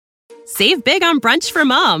Save big on brunch for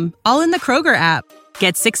mom, all in the Kroger app.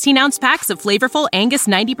 Get 16-ounce packs of flavorful Angus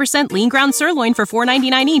 90% lean ground sirloin for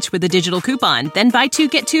 $4.99 each with a digital coupon. Then buy 2,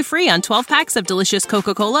 get 2 free on 12 packs of delicious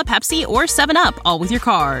Coca-Cola, Pepsi, or 7-Up, all with your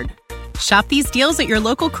card. Shop these deals at your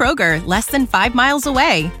local Kroger, less than 5 miles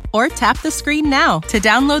away. Or tap the screen now to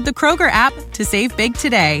download the Kroger app to save big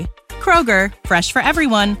today. Kroger, fresh for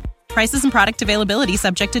everyone. Prices and product availability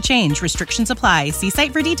subject to change. Restrictions apply. See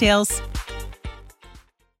site for details.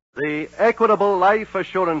 The Equitable Life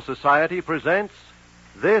Assurance Society presents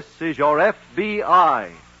This Is Your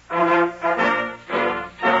FBI.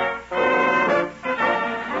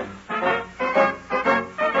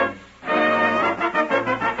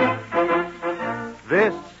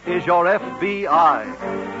 This is Your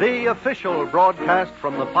FBI, the official broadcast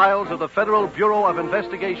from the files of the Federal Bureau of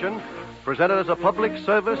Investigation, presented as a public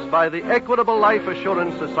service by the Equitable Life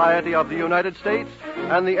Assurance Society of the United States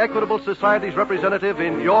and the Equitable Society's representative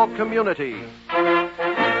in your community.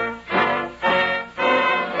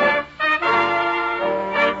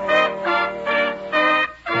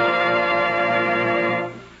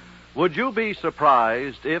 Would you be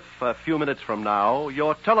surprised if, a few minutes from now,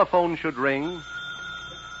 your telephone should ring?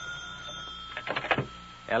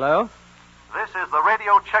 Hello? This is the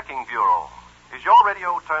Radio Checking Bureau. Is your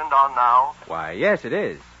radio turned on now? Why, yes, it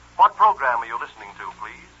is. What program are you listening to,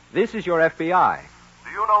 please? This is your FBI. Do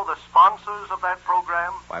you know the sponsors of that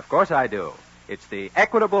program? Why, of course I do. It's the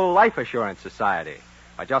Equitable Life Assurance Society.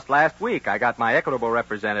 Why, just last week, I got my Equitable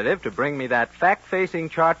representative to bring me that fact-facing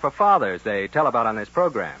chart for fathers they tell about on this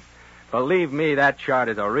program. Believe me, that chart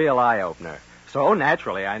is a real eye-opener. So,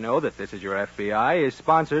 naturally, I know that This Is Your FBI is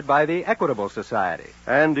sponsored by the Equitable Society.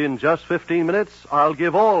 And in just 15 minutes, I'll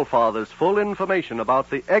give all fathers full information about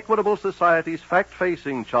the Equitable Society's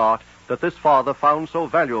fact-facing chart that this father found so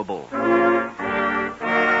valuable.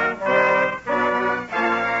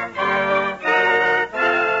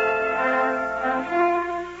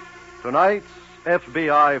 Tonight's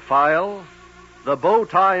FBI file, The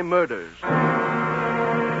Bowtie Murders.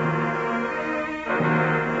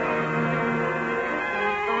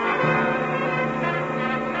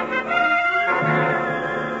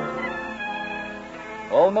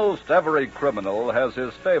 Almost every criminal has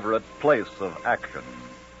his favorite place of action.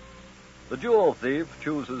 The jewel thief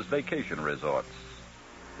chooses vacation resorts.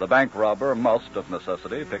 The bank robber must, of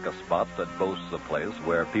necessity, pick a spot that boasts a place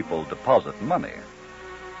where people deposit money.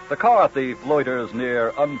 The car thief loiters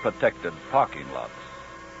near unprotected parking lots.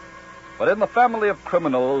 But in the family of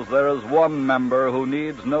criminals, there is one member who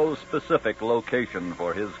needs no specific location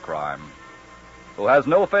for his crime, who has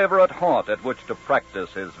no favorite haunt at which to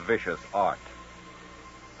practice his vicious art.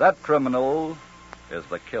 That criminal is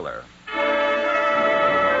the killer.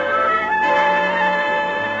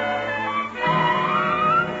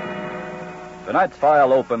 Tonight's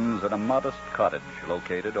file opens in a modest cottage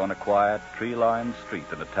located on a quiet, tree-lined street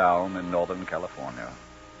in a town in Northern California.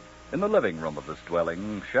 In the living room of this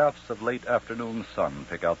dwelling, shafts of late afternoon sun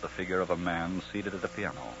pick out the figure of a man seated at a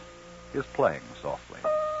piano. He is playing softly.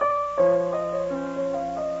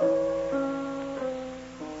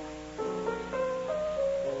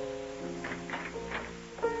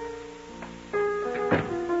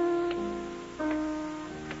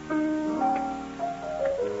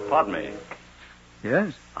 Pardon me.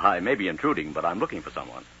 Yes? I may be intruding, but I'm looking for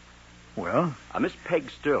someone. Well? Miss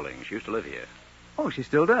Peg Sterling. She used to live here. Oh, she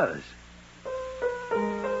still does.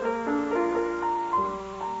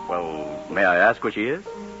 Well, may I ask where she is?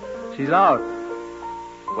 She's out.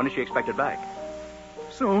 When is she expected back?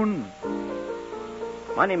 Soon.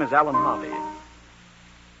 My name is Alan Harvey.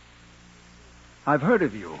 I've heard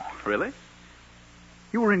of you. Really?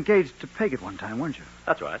 You were engaged to Peg at one time, weren't you?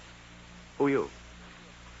 That's right. Who are you?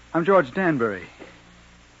 I'm George Danbury.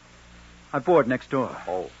 I board next door.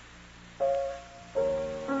 Oh.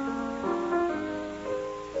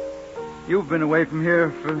 You've been away from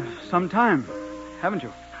here for some time, haven't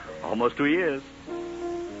you? Almost 2 years.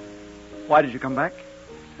 Why did you come back?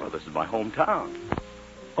 Well, this is my hometown.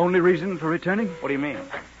 Only reason for returning? What do you mean?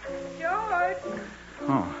 George.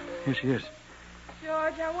 Oh, here she is.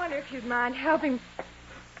 George, I wonder if you'd mind helping.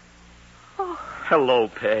 Oh, Hello,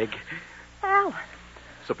 Peg. Alan.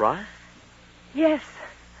 Surprise? Yes.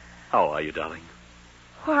 How are you, darling?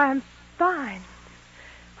 Why, I'm fine.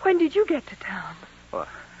 When did you get to town? Well,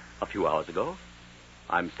 a few hours ago.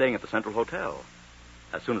 I'm staying at the Central Hotel.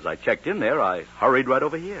 As soon as I checked in there, I hurried right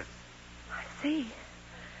over here. I see.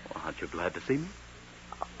 Well, aren't you glad to see me?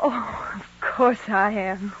 Oh, of course I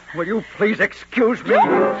am. Will you please excuse me?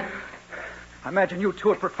 I imagine you two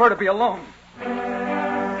would prefer to be alone.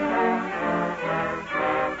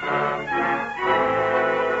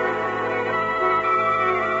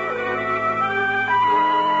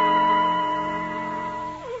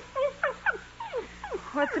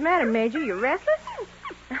 What's the matter, Major? You restless?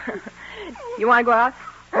 You want to go out?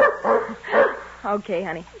 Okay,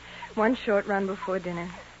 honey. One short run before dinner.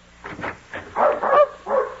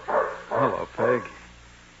 Hello, Peg.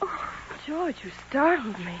 Oh, George, you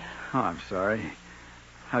startled me. Oh, I'm sorry.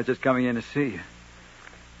 I was just coming in to see you.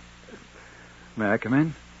 May I come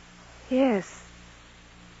in? Yes.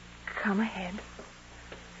 Come ahead.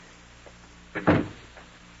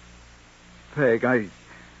 Peg,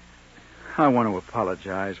 I want to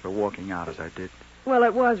apologize for walking out as I did. Well,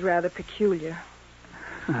 it was rather peculiar.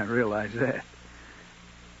 I realize that.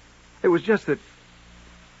 It was just that...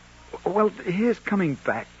 Well, his coming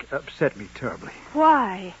back upset me terribly.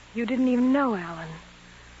 Why? You didn't even know Alan.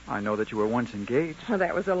 I know that you were once engaged. Well,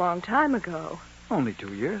 that was a long time ago. Only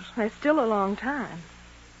 2 years. That's still a long time.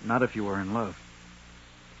 Not if you were in love.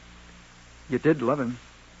 You did love him,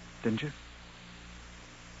 didn't you?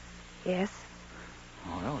 Yes.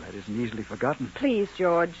 Oh, well, that isn't easily forgotten. Please,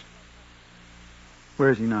 George. Where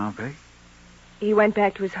is he now, Peg? He went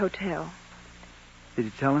back to his hotel. Did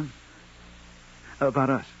he tell him? About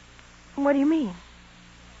us? What do you mean?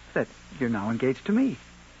 That you're now engaged to me.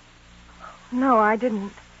 No, I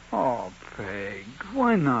didn't. Oh, Peg,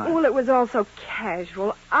 why not? Well, it was all so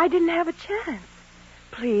casual. I didn't have a chance.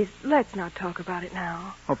 Please, let's not talk about it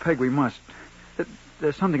now. Oh, Peg, we must.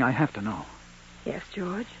 There's something I have to know. Yes,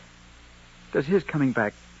 George? Does his coming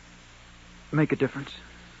back make a difference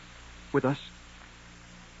with us?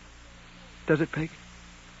 Does it, Peg?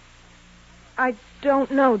 I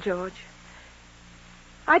don't know, George.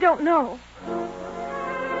 I don't know.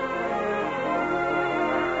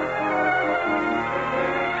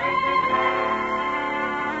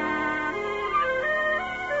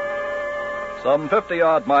 Some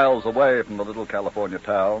 50-odd miles away from the little California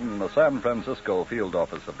town, in the San Francisco field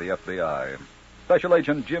office of the FBI, Special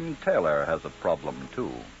Agent Jim Taylor has a problem,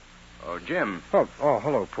 too. Oh, Jim. Oh,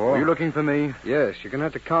 hello, Paul. Are you looking for me? Yes, you're going to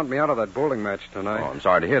have to count me out of that bowling match tonight. Oh, I'm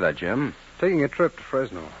sorry to hear that, Jim. Taking a trip to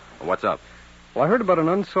Fresno. What's up? Well, I heard about an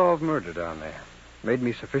unsolved murder down there. Made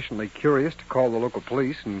me sufficiently curious to call the local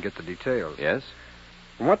police and get the details. Yes?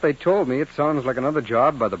 From what they told me, it sounds like another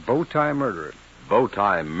job by the Bowtie murderer.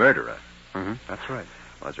 Bowtie murderer? Mm-hmm, that's right.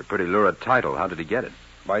 Well, that's a pretty lurid title. How did he get it?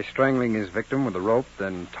 By strangling his victim with a rope,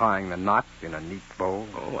 then tying the knot in a neat bow.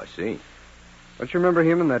 Oh, I see. Don't you remember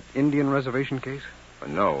him in that Indian reservation case?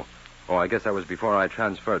 No. Oh, I guess that was before I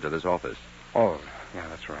transferred to this office. Oh, yeah,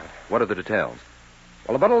 that's right. What are the details?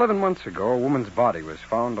 Well, about 11 months ago, a woman's body was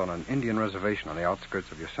found on an Indian reservation on the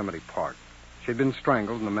outskirts of Yosemite Park. She'd been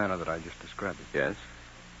strangled in the manner that I just described it. Yes?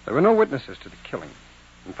 There were no witnesses to the killing.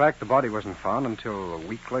 In fact, the body wasn't found until a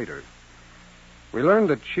week later. We learned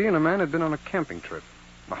that she and a man had been on a camping trip.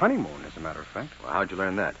 A honeymoon, as a matter of fact. Well, how'd you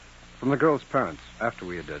learn that? From the girl's parents, after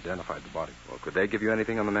we had identified the body. Well, could they give you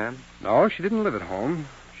anything on the man? No, she didn't live at home.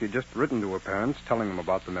 She'd just written to her parents, telling them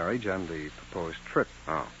about the marriage and the proposed trip.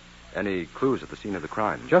 Oh. Any clues at the scene of the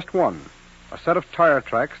crime? Just one. A set of tire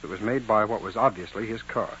tracks that was made by what was obviously his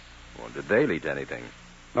car. Well, did they lead to anything?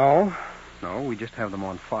 No, we just have them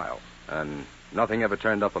on file. And nothing ever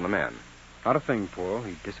turned up on the man? Not a thing, Paul.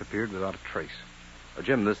 He disappeared without a trace.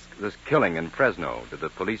 Jim, this killing in Fresno, did the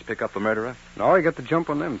police pick up the murderer? No, he got the jump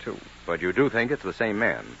on them, too. But you do think it's the same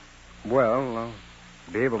man? Well, I'll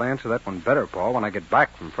be able to answer that one better, Paul, when I get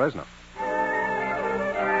back from Fresno.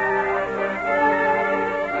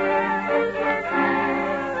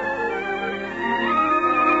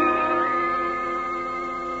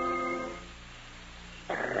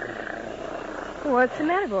 What's the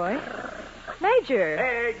matter, boy? Major.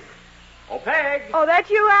 Peg! Oh, Peg! Oh, that's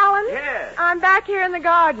you, Alan? Yes. I'm back here in the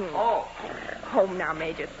garden. Oh. Oh, now,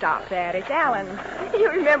 Major, stop that. It's Alan. You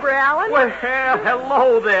remember Alan? Well,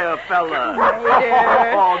 hello there, fella.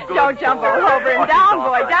 Major. Oh, good Don't jump boy. all over him. Down,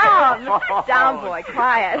 boy, down. Down, boy,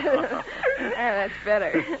 quiet. That's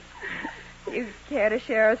better. You care to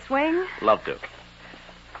share a swing? Love to.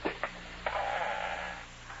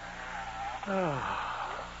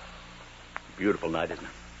 Beautiful night, isn't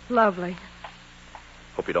it? Lovely.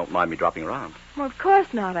 Hope you don't mind me dropping around. Well, of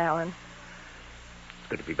course not, Alan. It's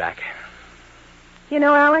good to be back. You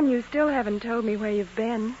know, Alan, you still haven't told me where you've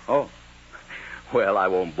been. Oh. Well, I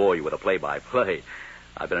won't bore you with a play-by-play.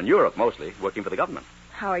 I've been in Europe mostly, working for the government.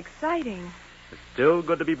 How exciting. It's still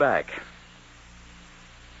good to be back.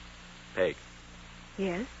 Peg,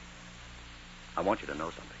 Yes? I want you to know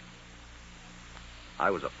something. I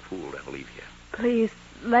was a fool to ever leave here. Please,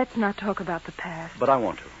 let's not talk about the past. But I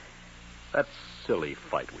want to. That silly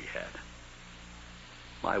fight we had.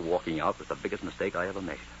 My walking out was the biggest mistake I ever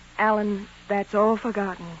made. Alan, that's all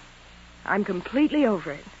forgotten. I'm completely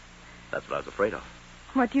over it. That's what I was afraid of.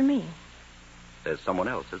 What do you mean? There's someone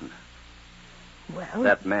else, isn't there? Well?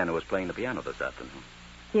 That man who was playing the piano this afternoon.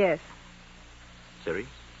 Yes. Serious?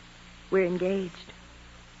 We're engaged.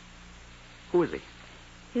 Who is he?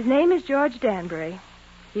 His name is George Danbury.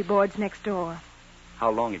 He boards next door.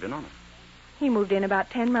 How long have you known him? He moved in about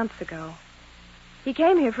 10 months ago. He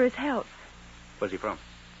came here for his health. Where's he from?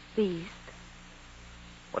 The East.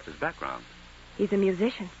 What's his background? He's a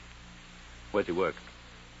musician. Where's he work?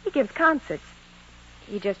 He gives concerts.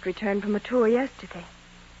 He just returned from a tour yesterday.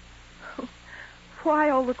 Why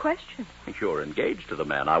all the questions? You're engaged to the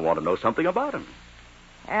man. I want to know something about him.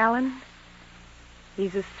 Alan,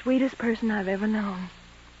 he's the sweetest person I've ever known.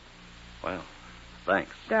 Well,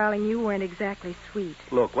 thanks. Darling, you weren't exactly sweet.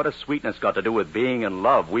 Look, what has sweetness got to do with being in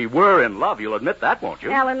love? We were in love. You'll admit that, won't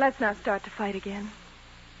you? Alan, let's not start to fight again.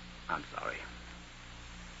 I'm sorry.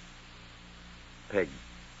 Peg,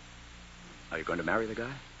 are you going to marry the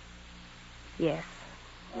guy? Yes.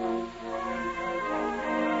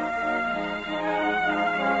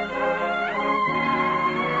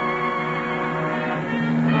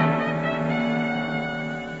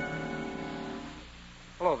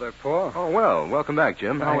 Hello there, Paul. Oh, well, welcome back,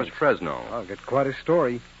 Jim. How was Thanks. Fresno? I'll get quite a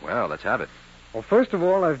story. Well, let's have it. Well, first of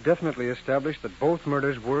all, I've definitely established that both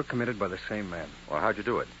murders were committed by the same man. Well, how'd you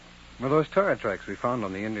do it? Well, those tire tracks we found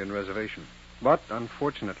on the Indian reservation. But,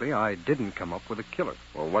 unfortunately, I didn't come up with a killer.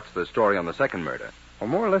 Well, what's the story on the second murder? Well,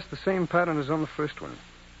 more or less the same pattern as on the first one.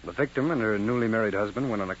 The victim and her newly married husband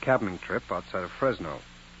went on a camping trip outside of Fresno.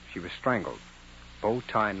 She was strangled. Bow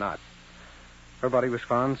tie knot. Her body was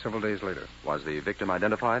found several days later. Was the victim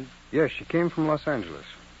identified? Yes, she came from Los Angeles.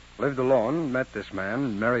 Lived alone, met this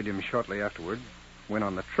man, married him shortly afterward, went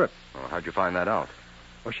on the trip. Well, how'd you find that out?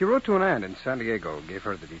 Well, she wrote to an aunt in San Diego, gave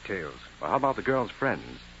her the details. Well, how about the girl's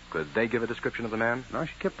friends? Could they give a description of the man? No,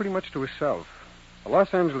 she kept pretty much to herself. The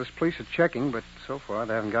Los Angeles police are checking, but so far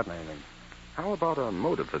they haven't gotten anything. How about a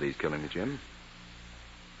motive for these killings, Jim?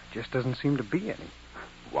 There just doesn't seem to be any.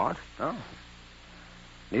 What? No.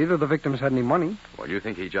 Neither of the victims had any money. Well, you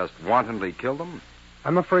think he just wantonly killed them?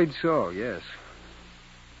 I'm afraid so, yes.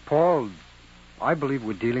 Paul, I believe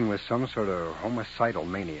we're dealing with some sort of homicidal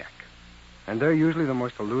maniac. And they're usually the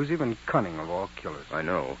most elusive and cunning of all killers. I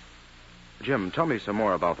know. Jim, tell me some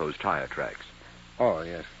more about those tire tracks. Oh,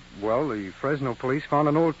 yes. Well, the Fresno police found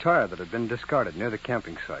an old tire that had been discarded near the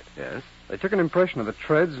camping site. Yes? They took an impression of the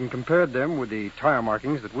treads and compared them with the tire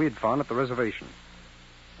markings that we had found at the reservation.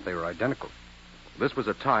 They were identical. This was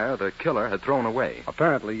a tire the killer had thrown away.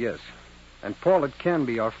 Apparently, yes. And, Paul, it can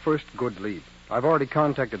be our first good lead. I've already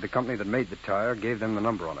contacted the company that made the tire, gave them the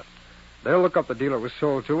number on it. They'll look up the dealer it was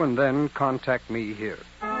sold to and then contact me here.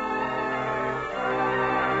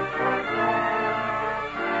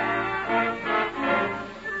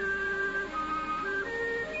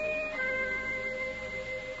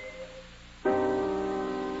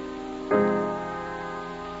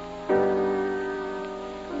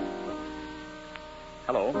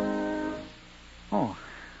 Hello. Oh,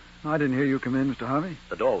 I didn't hear you come in, Mr. Harvey.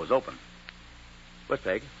 The door was open. Where's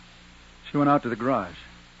Peg? She went out to the garage.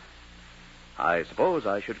 I suppose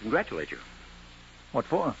I should congratulate you. What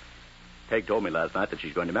for? Peg told me last night that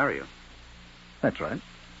she's going to marry you. That's right.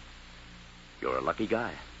 You're a lucky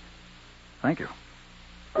guy. Thank you.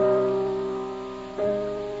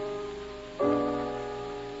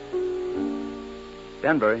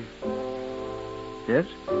 Danbury, Yes?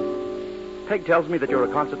 Peg tells me that you're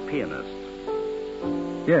a concert pianist.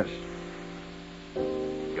 Yes,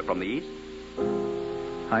 You're from the East?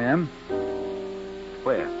 I am.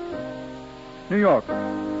 Where? New York.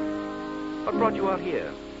 What brought you out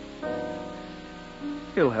here?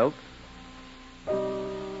 Ill health.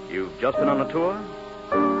 You've just been on a tour?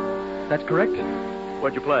 That's correct.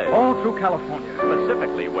 Where'd you play? All through California.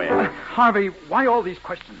 Specifically where? Harvey, why all these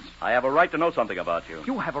questions? I have a right to know something about you.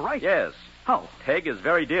 You have a right. Yes. How? Peg is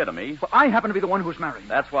very dear to me. Well, I happen to be the one who's married.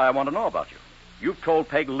 That's why I want to know about you. You've told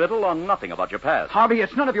Peg little or nothing about your past. Harvey,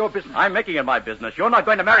 it's none of your business. I'm making it my business. You're not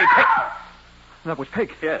going to marry Peg. That was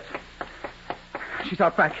Peg. Yes, She's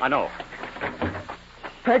out back. I know.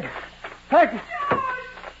 Peg! Peg!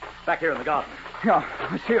 Back here in the garden. Yeah,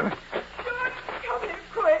 I see her. George, come here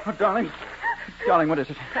quick. Oh, darling. Darling, what is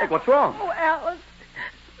it? Peg, what's wrong? Oh, Alan.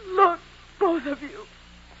 Look, both of you.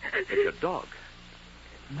 It's your dog.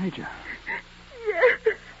 Major. Yes.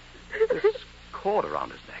 This cord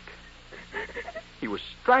around his neck. He was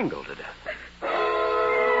strangled to death.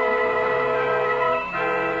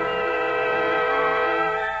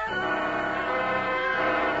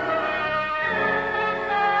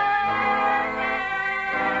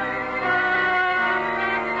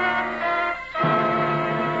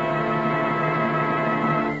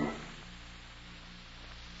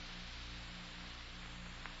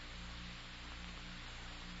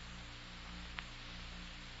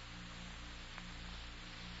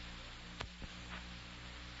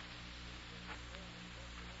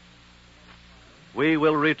 We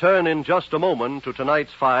will return in just a moment to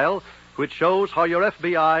tonight's file, which shows how your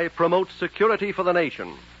FBI promotes security for the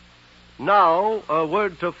nation. Now, a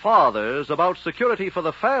word to fathers about security for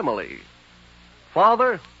the family.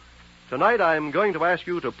 Father, tonight I'm going to ask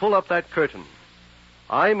you to pull up that curtain.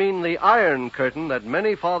 I mean the iron curtain that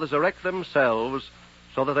many fathers erect themselves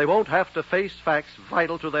so that they won't have to face facts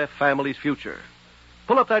vital to their family's future.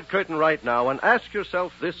 Pull up that curtain right now and ask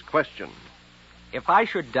yourself this question. If I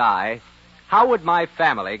should die, how would my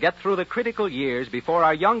family get through the critical years before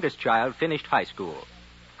our youngest child finished high school?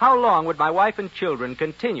 How long would my wife and children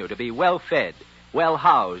continue to be well-fed,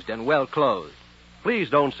 well-housed, and well-clothed? Please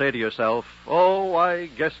don't say to yourself, oh, I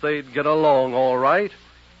guess they'd get along all right.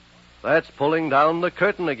 That's pulling down the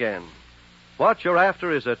curtain again. What you're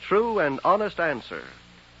after is a true and honest answer.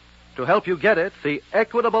 To help you get it, the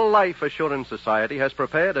Equitable Life Assurance Society has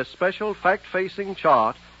prepared a special fact-facing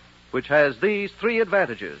chart which has these 3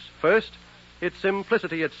 advantages. First, it's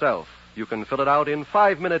simplicity itself. You can fill it out in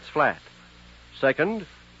 5 minutes flat. Second,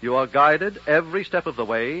 you are guided every step of the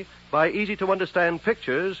way by easy-to-understand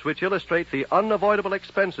pictures which illustrate the unavoidable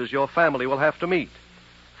expenses your family will have to meet.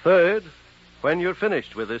 Third, when you're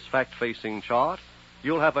finished with this fact-facing chart,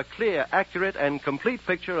 you'll have a clear, accurate, and complete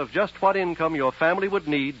picture of just what income your family would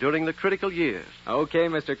need during the critical years. Okay,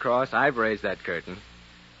 Mr. Cross, I've raised that curtain.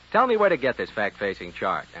 Tell me where to get this fact-facing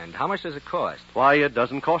chart, and how much does it cost? Why, it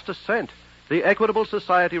doesn't cost a cent. The Equitable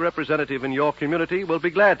Society representative in your community will be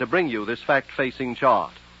glad to bring you this fact-facing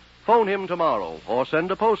chart. Phone him tomorrow or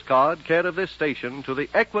send a postcard care of this station to the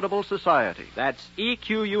Equitable Society. That's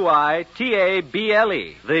EQUITABLE.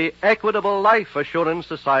 The Equitable Life Assurance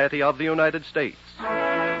Society of the United States.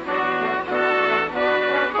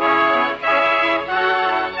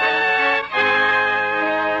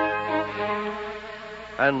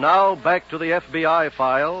 And now back to the FBI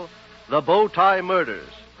file, the Bowtie Murders.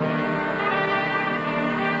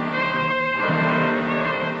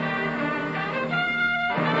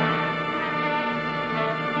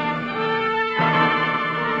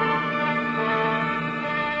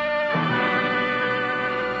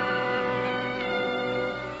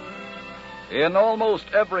 In almost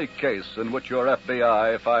every case in which your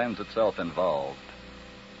FBI finds itself involved,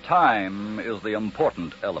 time is the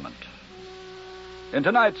important element. In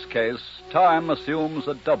tonight's case, time assumes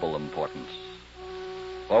a double importance.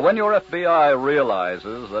 For when your FBI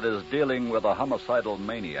realizes that it is dealing with a homicidal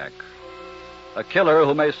maniac, a killer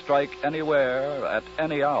who may strike anywhere at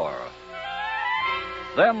any hour,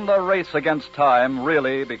 then the race against time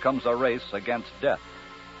really becomes a race against death.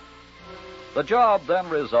 The job then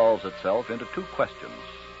resolves itself into 2 questions.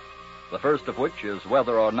 The first of which is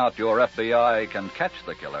whether or not your FBI can catch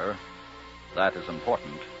the killer. That is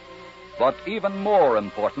important. But even more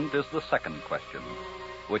important is the second question,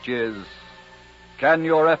 which is, can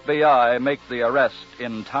your FBI make the arrest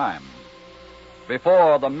in time,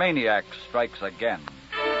 before the maniac strikes again?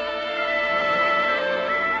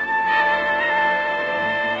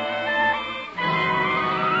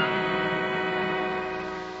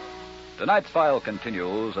 Tonight's file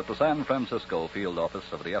continues at the San Francisco field office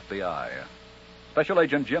of the FBI. Special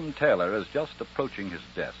Agent Jim Taylor is just approaching his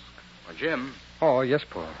desk. Jim. Oh, yes,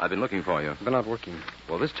 Paul. I've been looking for you. Been out working.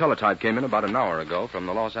 Well, this teletype came in about an hour ago from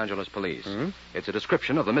the Los Angeles police. Mm-hmm. It's a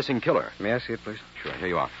description of the missing killer. May I see it, please? Sure, here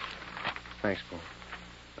you are. Thanks, Paul.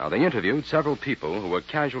 Now, they interviewed several people who were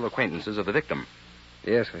casual acquaintances of the victim.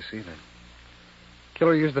 Yes, I see that.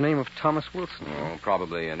 Killer used the name of Thomas Wilson. Oh,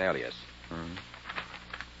 probably an alias. Mm-hmm.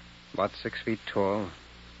 About 6 feet tall,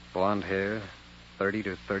 blonde hair, 30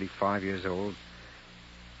 to 35 years old.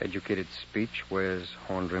 Educated speech, wears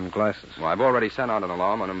horn-rimmed glasses. Well, I've already sent out an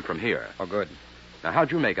alarm on him from here. Oh, good. Now, how'd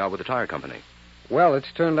you make out with the tire company? Well,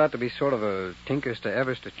 it's turned out to be sort of a Tinkers to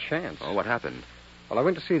Evers to chance. Oh, what happened? Well, I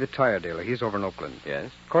went to see the tire dealer. He's over in Oakland. Yes?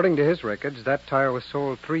 According to his records, that tire was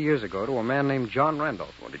sold 3 years ago to a man named John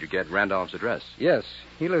Randolph. Well, did you get Randolph's address? Yes.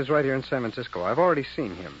 He lives right here in San Francisco. I've already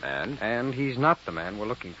seen him. And? And he's not the man we're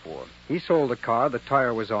looking for. He sold the car the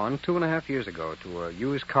tire was on 2.5 years ago to a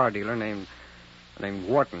used car dealer named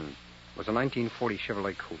Wharton. It was a 1940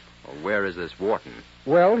 Chevrolet Coupe. Well, where is this Wharton?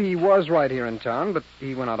 Well, he was right here in town, but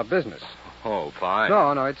he went out of business. Oh, fine.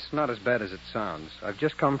 No, it's not as bad as it sounds. I've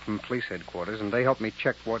just come from police headquarters, and they helped me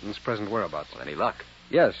check Wharton's present whereabouts. Well, any luck?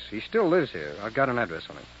 Yes, he still lives here. I've got an address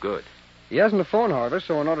on it. Good. He hasn't a phone, however,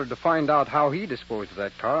 so in order to find out how he disposed of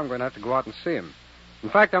that car, I'm going to have to go out and see him. In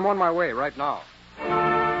fact, I'm on my way right now.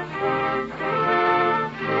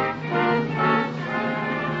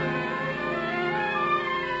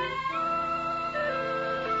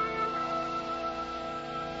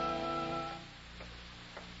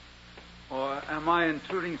 Am I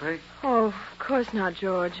intruding, Peg? Oh, of course not,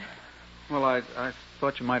 George. Well, I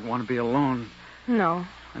thought you might want to be alone. No.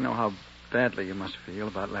 I know how badly you must feel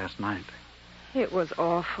about last night. It was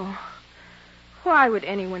awful. Why would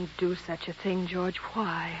anyone do such a thing, George?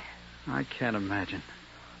 Why? I can't imagine.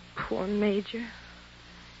 Poor Major.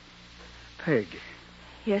 Peg,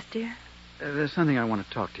 Yes, dear? there's something I want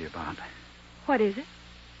to talk to you about. What is it?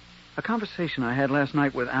 A conversation I had last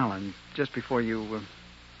night with Alan just before you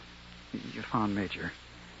found Major.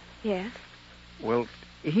 Yes? Well,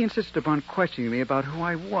 he insisted upon questioning me about who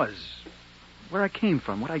I was, where I came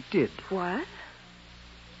from, what I did. What?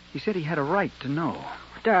 He said he had a right to know.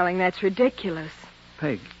 Darling, that's ridiculous.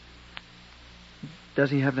 Peg,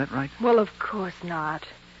 does he have that right? Well, of course not.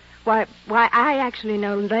 Why, I actually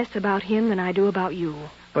know less about him than I do about you.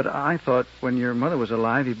 But I thought when your mother was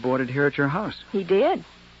alive, he boarded here at your house. He did.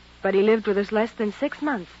 But he lived with us less than 6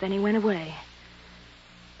 months. Then he went away.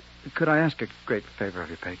 Could I ask a great favor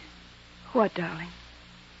of you, Peg? What, darling?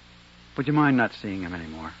 Would you mind not seeing him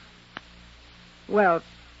anymore? Well,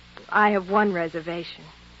 I have one reservation.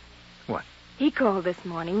 What? He called this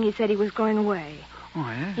morning. He said he was going away. Oh,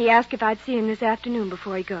 yeah? He asked if I'd see him this afternoon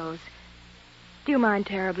before he goes. Do you mind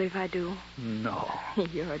terribly if I do? No.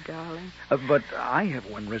 You're a darling. But I have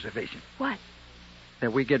one reservation. What?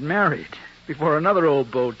 That we get married before another old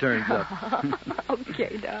beau turns up.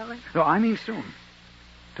 Okay, darling. No, I mean soon.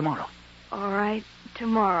 Tomorrow. All right,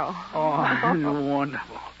 tomorrow. Oh,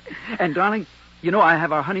 wonderful. And, darling, you know I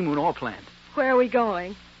have our honeymoon all planned. Where are we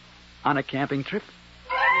going? On a camping trip.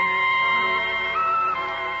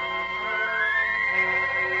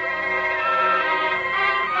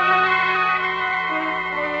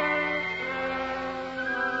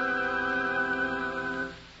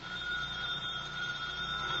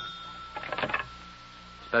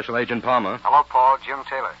 Special Agent Palmer. Hello, Paul. Jim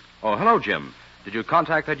Taylor. Oh, hello, Jim. Did you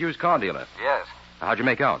contact that used car dealer? Yes. How'd you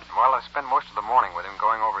make out? Well, I spent most of the morning with him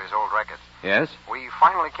going over his old records. Yes? We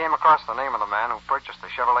finally came across the name of the man who purchased the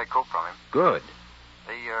Chevrolet Coupe from him. Good.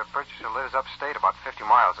 The purchaser lives upstate about 50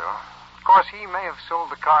 miles, though. Of course, he may have sold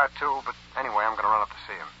the car, too, but anyway, I'm going to run up to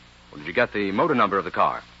see him. Well, did you get the motor number of the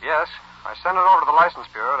car? Yes. I sent it over to the license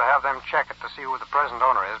bureau to have them check it to see who the present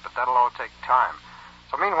owner is, but that'll all take time.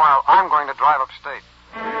 So meanwhile, I'm going to drive upstate.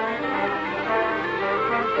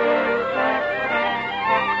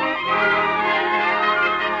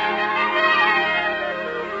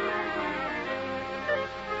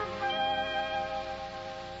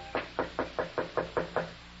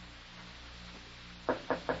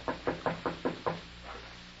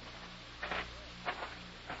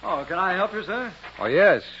 Oh, can I help you, sir? Oh,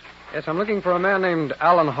 yes. Yes, I'm looking for a man named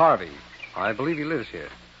Alan Harvey. I believe he lives here.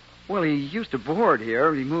 Well, he used to board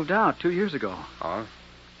here. He moved out 2 years ago. Oh?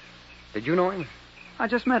 Did you know him? I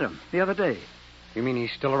just met him the other day. You mean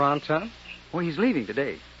he's still around town? Well, he's leaving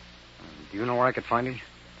today. Do you know where I could find him?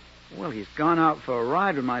 Well, he's gone out for a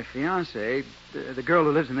ride with my fiancée, the girl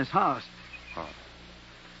who lives in this house. Oh.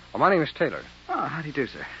 Well, my name is Taylor. Oh, how do you do,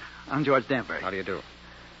 sir? I'm George Danbury. How do you do?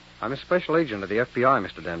 I'm a special agent of the FBI,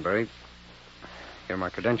 Mr. Danbury. Here are my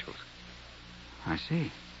credentials. I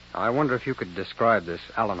see. I wonder if you could describe this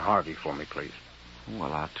Alan Harvey for me, please.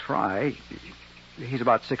 Well, I'll try. He's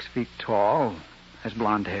about 6 feet tall, has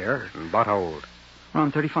blonde hair. About how old?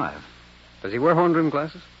 Around 35. Does he wear horn-rimmed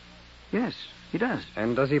glasses? Yes, he does.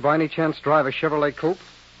 And does he by any chance drive a Chevrolet Coupe?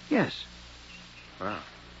 Yes. Well,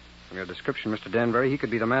 from your description, Mr. Danbury, he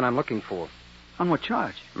could be the man I'm looking for. On what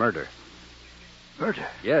charge? Murder. Murder?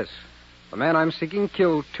 Yes. The man I'm seeking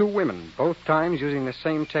killed 2 women, both times using the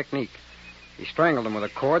same technique. He strangled them with a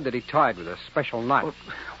cord that he tied with a special knife. Well,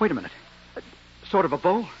 wait a minute. Sort of a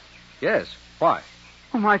bow? Yes. Why?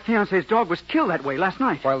 Well, my fiancée's dog was killed that way last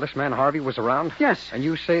night. While this man Harvey was around? Yes. And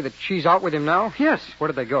you say that she's out with him now? Yes. Where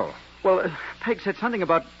did they go? Well, Peg said something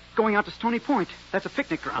about going out to Stony Point. That's a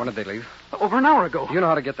picnic ground. When did they leave? Over an hour ago. Do you know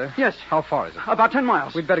how to get there? Yes. How far is it? About 10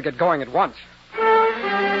 miles. We'd better get going at once.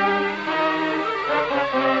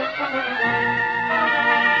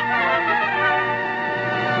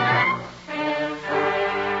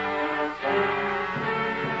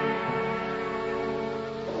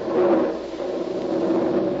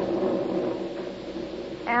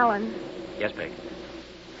 Alan, Yes, Peg.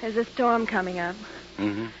 there's a storm coming up.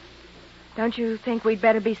 Mm-hmm. Don't you think we'd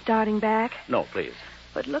better be starting back? No, please.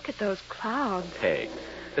 But look at those clouds. Peg,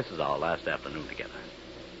 this is our last afternoon together.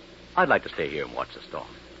 I'd like to stay here and watch the storm.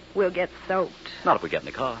 We'll get soaked. Not if we get in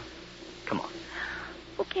the car. Come on.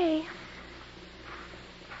 Okay.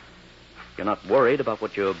 You're not worried about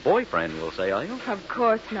what your boyfriend will say, are you? Of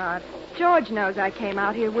course not. George knows I came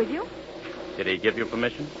out here with you. Did he give you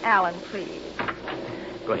permission? Alan, please.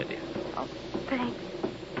 Go ahead, dear. Oh, thanks.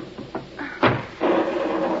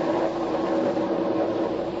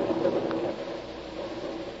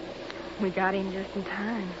 We got in just in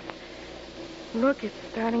time. Look, it's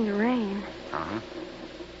starting to rain. Uh-huh.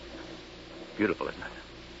 Beautiful, isn't it?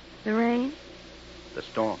 The rain? The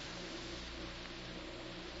storm.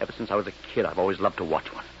 Ever since I was a kid, I've always loved to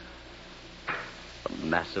watch one. The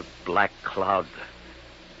massive black cloud,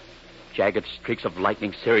 the jagged streaks of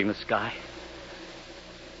lightning searing the sky.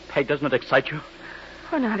 Peg, doesn't it excite you?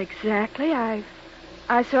 Well, not exactly. I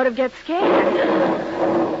sort of get scared.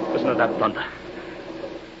 Listen to that thunder.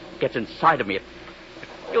 It gets inside of me. It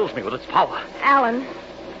fills me with its power. Alan.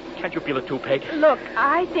 Can't you feel it too, Peg? Look,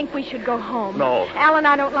 I think we should go home. No. Alan,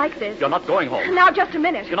 I don't like this. You're not going home. Now, just a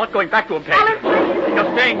minute. You're not going back to him, Peg. Alan, please.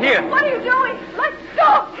 You're staying here. What are you doing? Let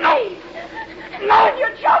go, please. No,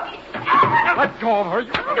 you're joking. Let go of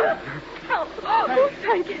her. Oh,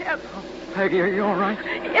 thank heaven. Peggy, are you all right?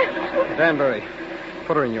 Yes. Danbury,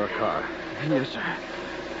 put her in your car. Yes, sir.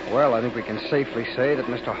 Well, I think we can safely say that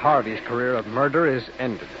Mr. Harvey's career of murder is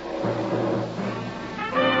ended.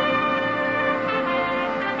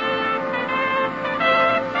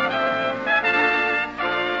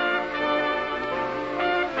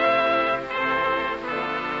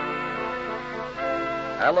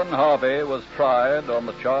 Alan Harvey was tried on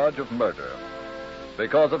the charge of murder.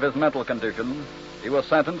 Because of his mental condition, he was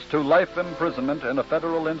sentenced to life imprisonment in a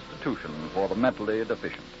federal institution for the mentally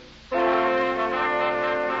deficient.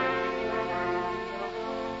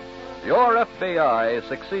 Your FBI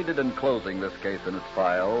succeeded in closing this case in its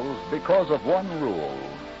files because of one rule,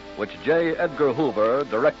 which J. Edgar Hoover,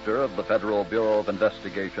 director of the Federal Bureau of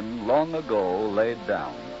Investigation, long ago laid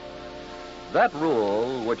down. That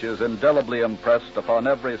rule, which is indelibly impressed upon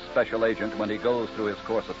every special agent when he goes through his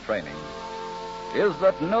course of training, is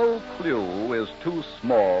that no clue is too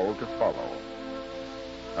small to follow.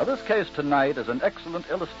 Now, this case tonight is an excellent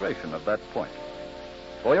illustration of that point.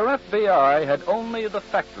 For your FBI had only the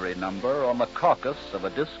factory number on the carcass of a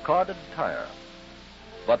discarded tire.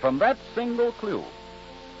 But from that single clue,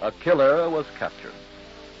 a killer was captured.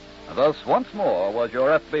 And thus, once more, was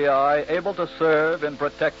your FBI able to serve in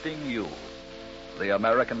protecting you, the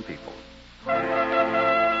American people.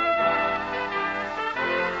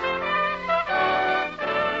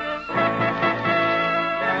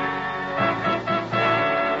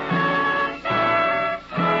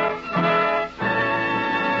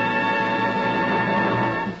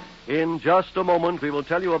 In just a moment, we will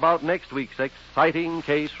tell you about next week's exciting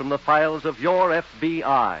case from the files of your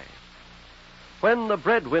FBI. When the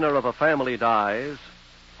breadwinner of a family dies,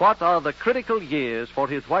 what are the critical years for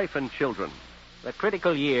his wife and children? The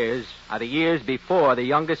critical years are the years before the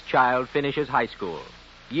youngest child finishes high school.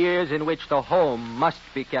 Years in which the home must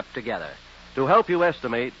be kept together. To help you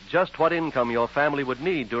estimate just what income your family would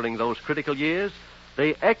need during those critical years,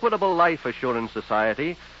 the Equitable Life Assurance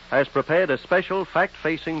Society has prepared a special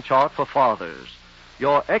fact-facing chart for fathers.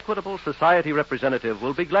 Your Equitable Society representative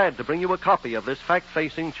will be glad to bring you a copy of this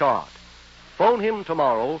fact-facing chart. Phone him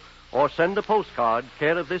tomorrow or send a postcard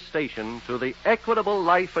care of this station to the Equitable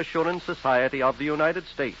Life Assurance Society of the United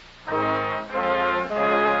States.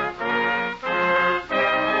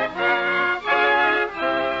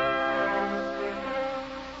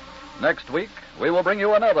 Next week, we will bring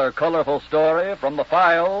you another colorful story from the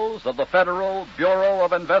files of the Federal Bureau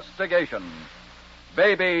of Investigation.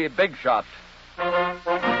 Baby Big Shot.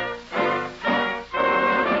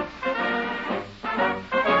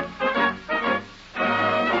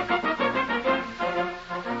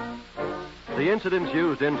 The incidents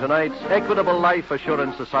used in tonight's Equitable Life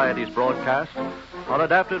Assurance Society's broadcast are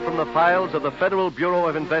adapted from the files of the Federal Bureau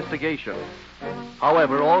of Investigation.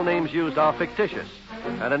 However, all names used are fictitious,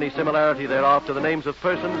 and any similarity thereof to the names of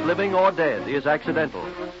persons living or dead is accidental.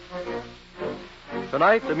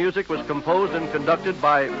 Tonight, the music was composed and conducted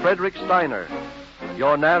by Frederick Steiner.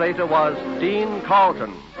 Your narrator was Dean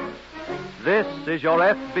Carlton. This is Your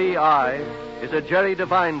FBI is a Jerry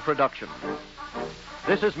Devine production.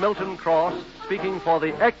 This is Milton Cross speaking for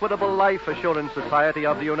the Equitable Life Assurance Society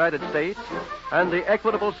of the United States and the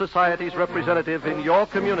Equitable Society's representative in your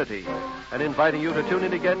community, and inviting you to tune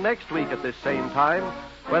in again next week at this same time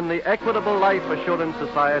when the Equitable Life Assurance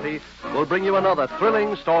Society will bring you another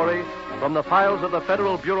thrilling story from the files of the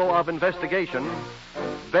Federal Bureau of Investigation,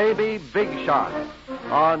 Baby Big Shot,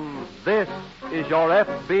 on This is Your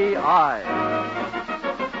FBI.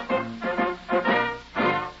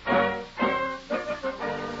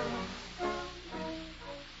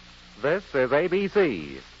 This is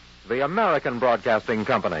ABC, the American Broadcasting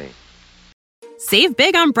Company. Save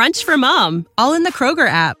big on brunch for Mom, all in the Kroger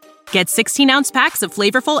app. Get 16-ounce packs of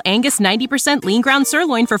flavorful Angus 90% lean ground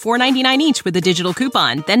sirloin for $4.99 each with a digital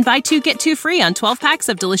coupon. Then buy 2, get 2 free on 12 packs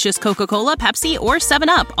of delicious Coca-Cola, Pepsi, or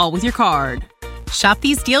 7-Up, all with your card. Shop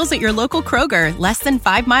these deals at your local Kroger, less than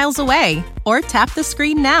 5 miles away. Or tap the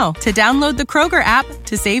screen now to download the Kroger app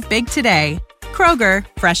to save big today. Kroger,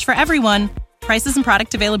 fresh for everyone. Prices and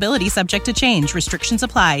product availability subject to change. Restrictions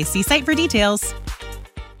apply. See site for details.